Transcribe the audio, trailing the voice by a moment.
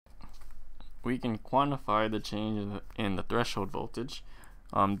we can quantify the change in the threshold voltage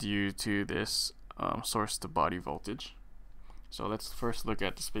due to this source to body voltage. So let's first look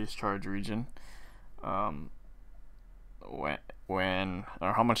at the space charge region. When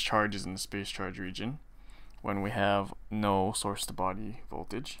or how much charge is in the space charge region when we have no source to body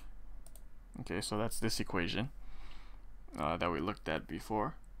voltage. Okay, so that's this equation that we looked at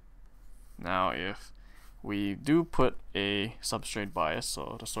before. Now if we do put a substrate bias,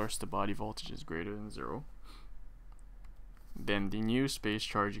 so the source to body voltage is greater than 0, then the new space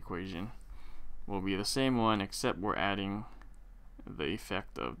charge equation will be the same one, except we're adding the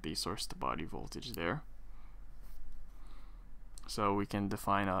effect of the source to body voltage there. So we can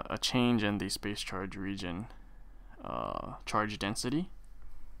define a change in the space charge region charge density.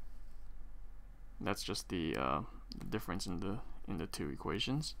 That's just the difference in the two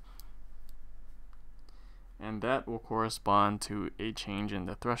equations, and that will correspond to a change in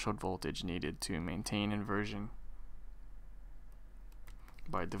the threshold voltage needed to maintain inversion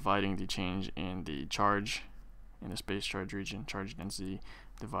by dividing the change in the charge in the space charge region charge density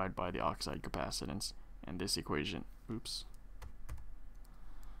divided by the oxide capacitance. And this equation,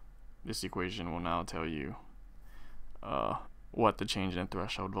 this equation will now tell you what the change in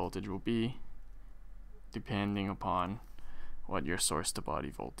threshold voltage will be depending upon what your source to body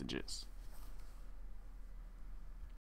voltage is.